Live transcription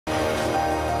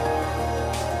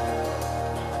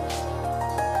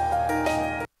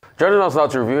Joining us now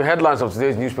to review headlines of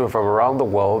today's newspaper from around the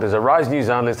world is a Rise News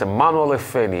analyst, Emmanuel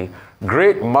Efeni,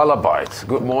 Great Malabite.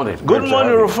 Good morning. Good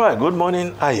morning, Rufai. Good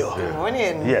morning, Ayo. Good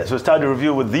morning. Yes, we'll start the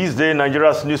review with This Day,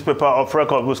 Nigeria's newspaper of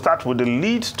record. We'll start with the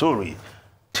lead story.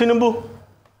 Tinubu,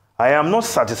 I am not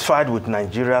satisfied with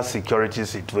Nigeria's security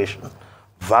situation.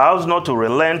 Vows not to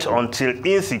relent until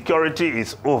insecurity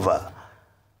is over.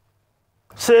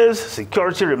 Says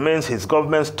security remains his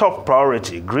government's top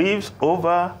priority. Grieves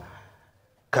over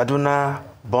Kaduna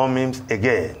bombings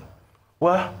again.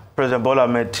 Well, President Bola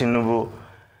Ahmed Tinubu,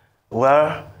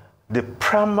 well, the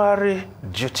primary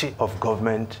duty of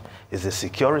government is the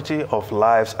security of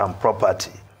lives and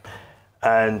property.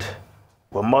 And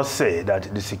we must say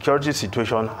that the security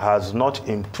situation has not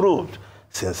improved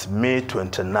since May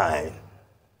 29,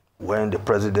 when the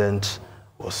president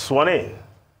was sworn in,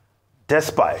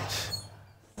 despite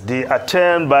the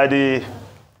attempt by the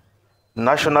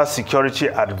National Security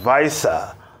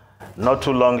Advisor not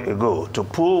too long ago to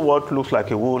pull what looks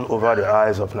like a wool over the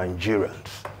eyes of Nigerians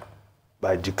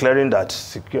by declaring that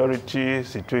security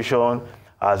situation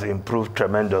has improved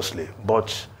tremendously.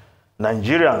 But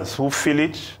Nigerians who feel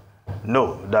it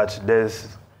know that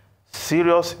there's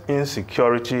serious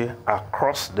insecurity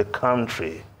across the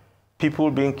country, people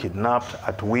being kidnapped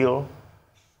at will,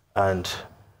 and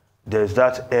there's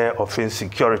that air of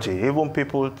insecurity, even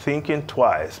people thinking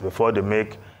twice before they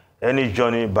make any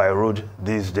journey by road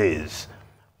these days.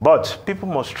 But people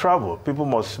must travel, people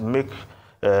must make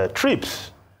trips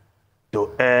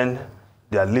to earn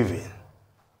their living.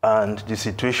 And the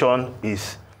situation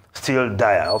is still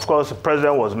dire. Of course, the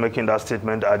president was making that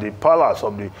statement at the palace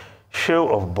of the Sheikh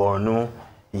of Borno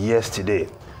yesterday.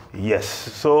 Yes,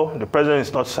 so the president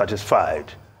is not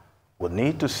satisfied. We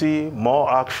need to see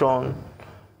more action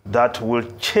that will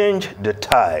change the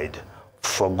tide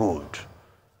for good.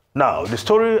 Now, the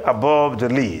story above the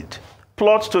lead.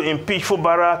 Plot to impeach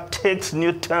Fubara takes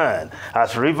new turn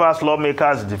as Rivers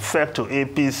lawmakers defect to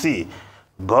APC.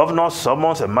 Governor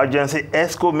summons emergency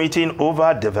ESCO meeting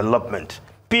over development.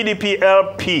 PDP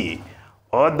LP.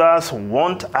 Others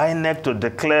want INEC to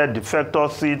declare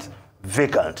defector seats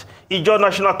vacant. Ijaw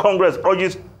National Congress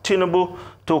urges Tinubu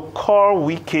to call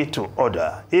Wike to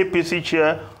order. APC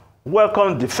chair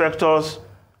welcomes defectors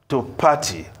to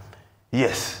party.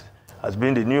 Yes, has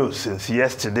been the news since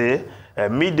yesterday,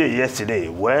 midday yesterday,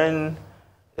 when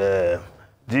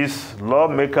these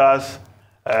lawmakers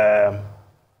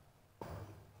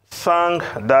sang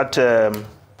that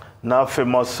now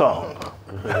famous song.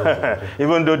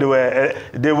 Even though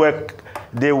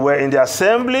they were in the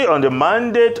assembly on the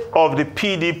mandate of the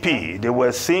PDP, they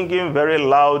were singing very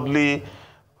loudly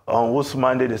on whose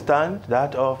mandate they stand,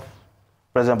 that of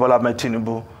President Bola Ahmed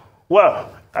Tinubu. Well,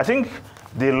 I think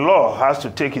the law has to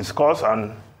take its course,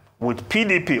 and with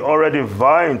PDP already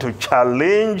vying to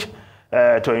challenge,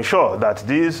 to ensure that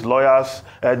these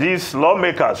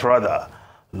lawmakers rather,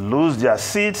 lose their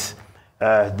seats,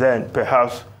 then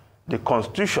perhaps the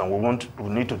Constitution will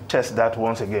need to test that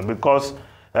once again, because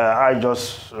I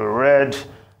just read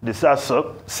this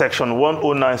section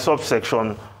 109,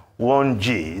 subsection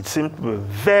 1G. It seemed to be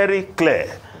very clear.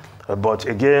 But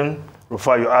again,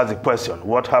 before you ask the question,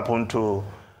 what happened to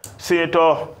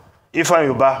Senator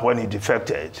Ifeanyi Ubah when he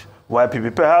defected?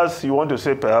 YPP, perhaps you want to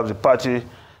say perhaps the party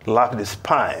lacked the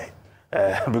spine,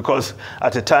 because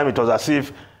at the time it was as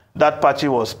if that party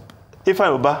was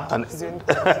Ifeanyi Ubah and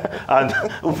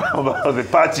Ubah was the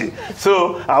party.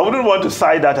 So I wouldn't want to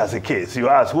cite that as a case. You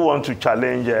ask who wants to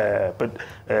challenge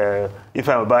Ifeanyi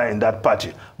Ubah in that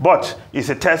party. But it's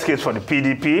a test case for the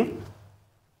PDP,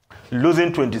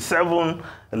 losing 27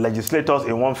 legislators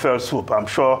in one fell swoop. I'm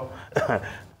sure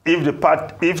if the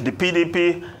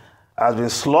PDP has been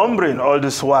slumbering all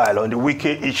this while on the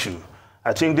Wike issue,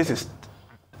 I think this is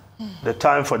the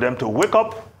time for them to wake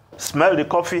up, smell the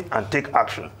coffee, and take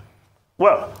action.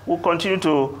 Well, we'll continue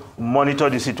to monitor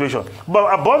the situation.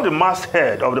 But above the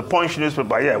masthead of the Punch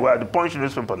newspaper, yeah, we're at the Punch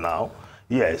newspaper now.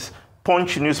 Yes,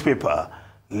 Punch newspaper.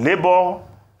 Labour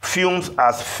fumes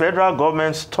as federal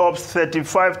government stops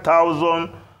 35,000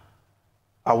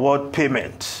 award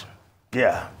payment.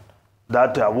 Yeah,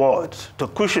 that award to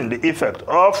cushion the effect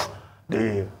of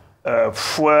the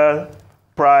fuel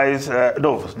price,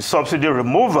 the subsidy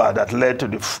removal that led to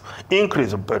the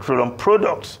increase of petroleum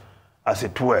products, as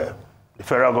it were. The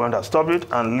federal government has stopped it,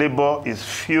 and Labour is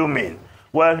fuming.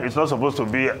 Well, it's not supposed to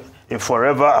be a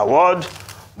forever award,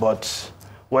 but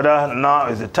whether now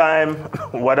is the time,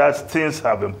 whether things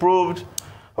have improved,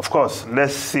 of course,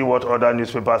 let's see what other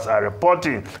newspapers are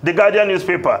reporting. The Guardian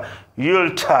newspaper,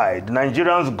 Yuletide.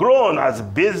 Nigerians groan as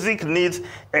basic needs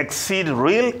exceed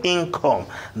real income.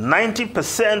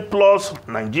 90% plus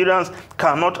Nigerians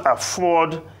cannot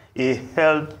afford a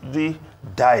healthy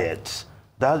diet.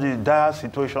 That's the dire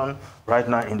situation right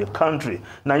now in the country.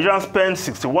 Nigerians spend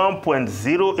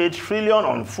 61.08 trillion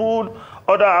on food,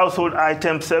 other household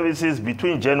item services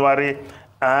between January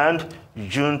and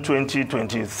June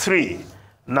 2023.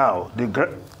 Now, the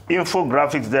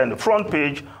infographics there on the front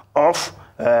page of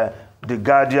the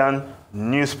Guardian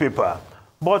newspaper.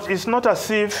 But it's not as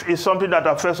if it's something that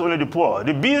affects only the poor.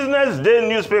 The Business Day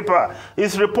newspaper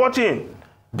is reporting,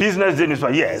 Business Day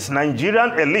newspaper, yes,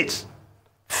 Nigerian elites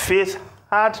face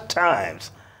hard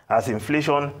times as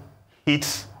inflation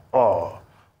hits all.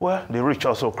 Well, the rich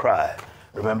also cry.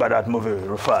 Remember that movie,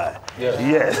 Rufai?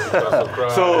 Yes.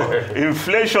 So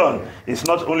inflation is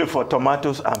not only for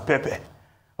tomatoes and pepper.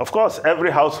 Of course,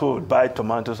 every household buys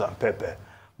tomatoes and pepper.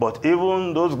 But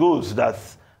even those goods that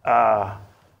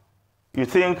you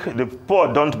think the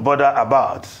poor don't bother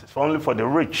about, it's only for the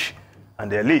rich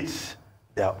and the elites,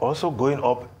 they are also going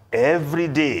up every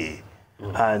day.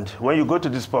 And when you go to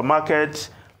the supermarket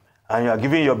and you are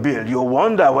giving your bill, you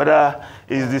wonder whether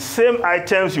it's the same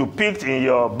items you picked in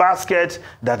your basket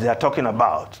that they are talking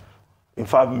about. In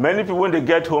fact, many people, when they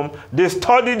get home, they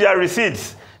study their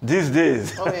receipts these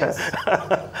days. Oh, yes.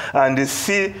 And they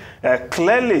see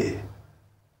clearly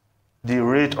the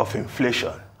rate of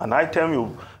inflation. An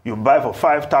item you buy for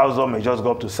 5,000 may just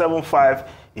go up to 7,500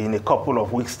 in a couple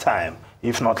of weeks' time,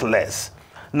 if not less.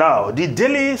 Now, the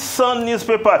Daily Sun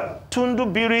newspaper,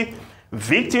 Tinubu,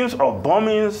 victims of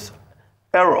bombings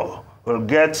error will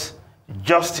get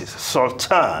justice.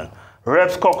 Sultan,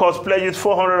 Reps Caucus pledges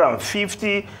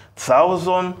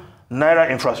 450,000 naira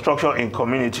infrastructure in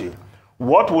community.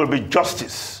 What will be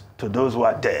justice to those who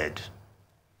are dead?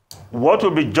 What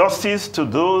will be justice to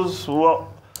those who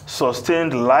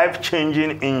sustained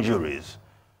life-changing injuries?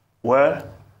 Well,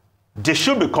 they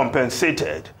should be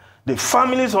compensated. The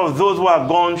families of those who are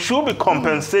gone should be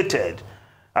compensated,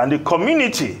 and the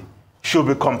community should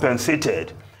be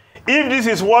compensated. If this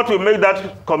is what will make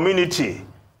that community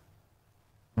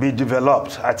be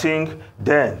developed, I think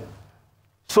then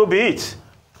so be it.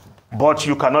 But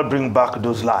you cannot bring back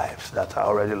those lives that are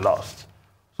already lost.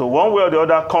 So one way or the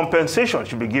other, compensation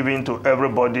should be given to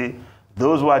everybody.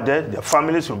 Those who are dead, their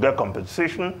families should get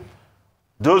compensation.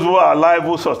 Those who are alive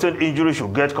who sustained injury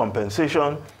should get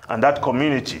compensation, and that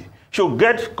community should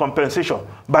get compensation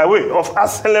by way of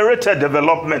accelerated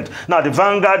development. Now, the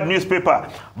Vanguard newspaper,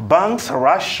 banks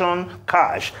ration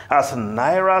cash as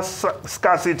naira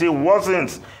scarcity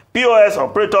worsens. POS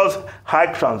operators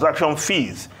hike transaction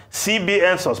fees.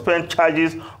 CBN suspend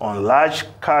charges on large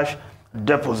cash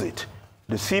deposit.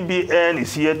 The CBN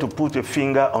is here to put a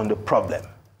finger on the problem.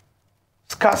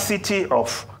 Scarcity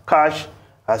of cash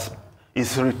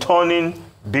is returning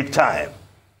big time.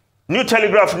 New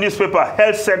Telegraph newspaper,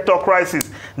 health sector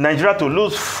crisis. Nigeria to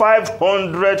lose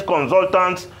 500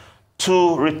 consultants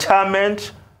to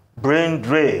retirement, brain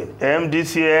drain.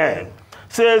 MDCN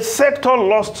says sector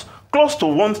lost close to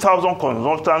 1,000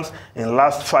 consultants in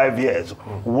last 5 years.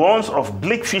 Warns of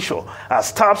bleak future as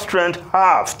staff strength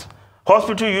halved.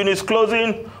 Hospital units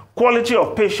closing, quality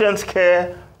of patients'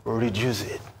 care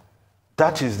reducing.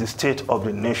 That is the state of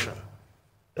the nation,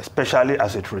 especially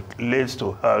as it relates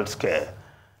to health care.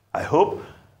 I hope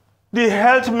the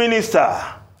health minister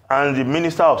and the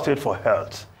minister of state for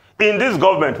health. In this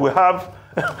government, we have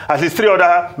at least 3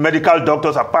 other medical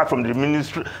doctors apart from the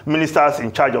ministers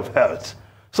in charge of health.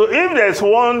 So if there's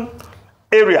one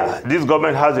area this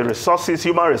government has the resources,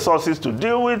 human resources to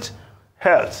deal with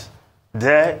health,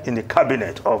 there in the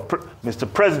cabinet of Mr.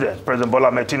 President Bola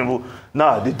Ahmed Tinubu.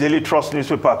 Now, the Daily Trust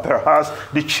newspaper, perhaps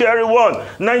the cherry one.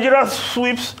 Nigeria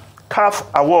sweeps CAF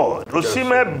award.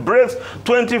 Osimhen breaks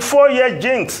 24-year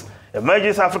jinx,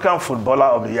 emerges African Footballer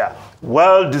of the Year.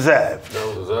 Well deserved.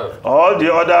 Well deserved. All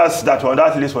the others that were on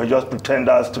that list were just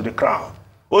pretenders to the crown.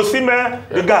 Osimhen,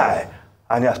 the guy,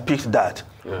 and he has picked that.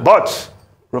 Yeah. But,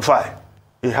 Rufai,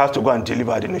 he has to go and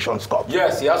deliver the Nations Cup.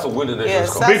 Yes, he has to win the Nations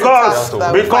Cup. Because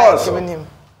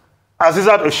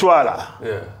Asisat Oshoala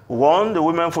won the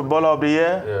Women Footballer of the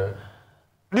Year. Yeah.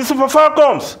 The Super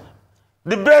Falcons,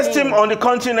 the best team on the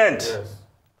continent. Yes.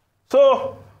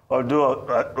 So, although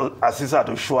Asisat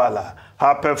Oshoala,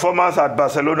 her performance at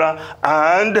Barcelona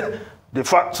and the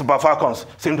Super Falcons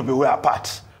seem to be way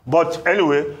apart. But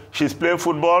anyway, she's playing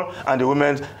football, and the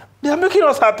women, they are making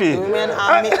us happy. The women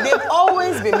are they've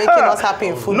always been making us happy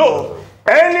in football. No,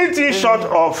 anything short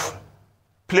of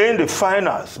playing the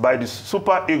finals by the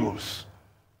Super Eagles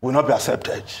will not be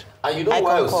accepted. And you know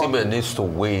why Osimhen needs to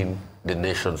win the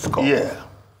Nations Cup? Yeah.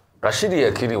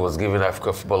 Rashidi Yekini was given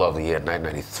Africa Footballer of the Year in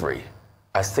 1993.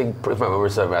 I think, if my memory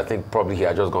serves me, I think probably he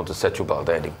had just gone to Setúbal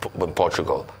then in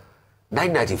Portugal.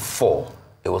 1994,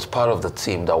 it was part of the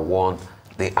team that won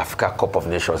the Africa Cup of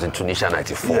Nations in Tunisia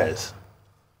 94. Yes.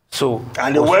 So,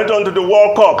 and they went on to the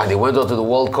World Cup. And they went on to the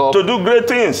World Cup. To do great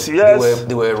things, yes.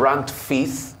 They were ranked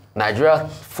 5th. Nigeria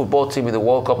football team in the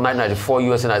World Cup 1994,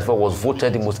 USA 94 was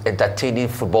voted the most entertaining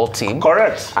football team.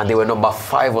 Correct. And they were number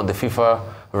 5 on the FIFA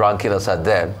ranking as at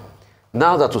then.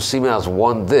 Now that Osimhen has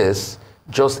won this,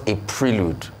 just a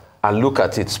prelude. And look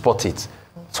at it, spot it.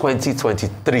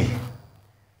 2023.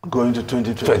 Going to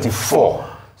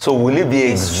 2024. So will it be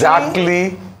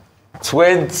exactly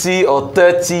 20 or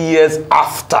 30 years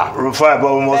after? Rufai,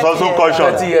 but we must also caution.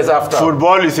 30 years after.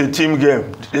 Football is a team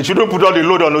game. They shouldn't put all the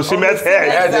load on Osimhen's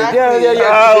head. Exactly.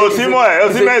 Osimhen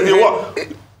is the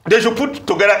one. They should put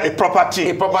together a proper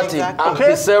team. A proper team. Exactly. And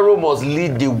Pesero must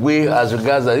lead the way as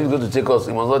regards that he's going to take us.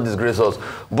 He must not disgrace us.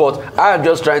 But I am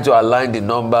just trying to align the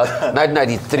numbers.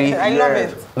 1993, I love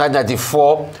it.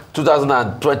 1994,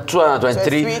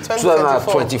 2023,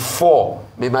 2024.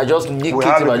 We might just nick it,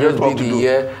 it might just be the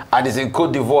year. And it's in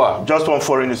Cote d'Ivoire. Just one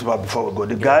foreign newspaper before we go.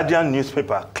 The Guardian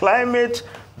newspaper. Climate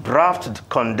draft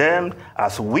condemned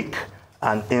as weak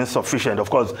and insufficient.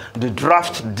 Of course, the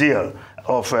draft deal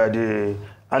of the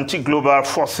anti-global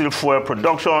fossil fuel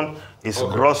production is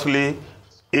grossly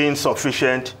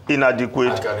insufficient,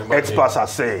 inadequate, experts are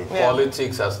saying. Yeah.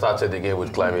 Politics has started again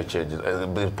with climate change,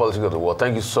 the politics of the world.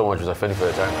 Thank you so much, Mr. Feni, for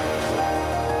your time.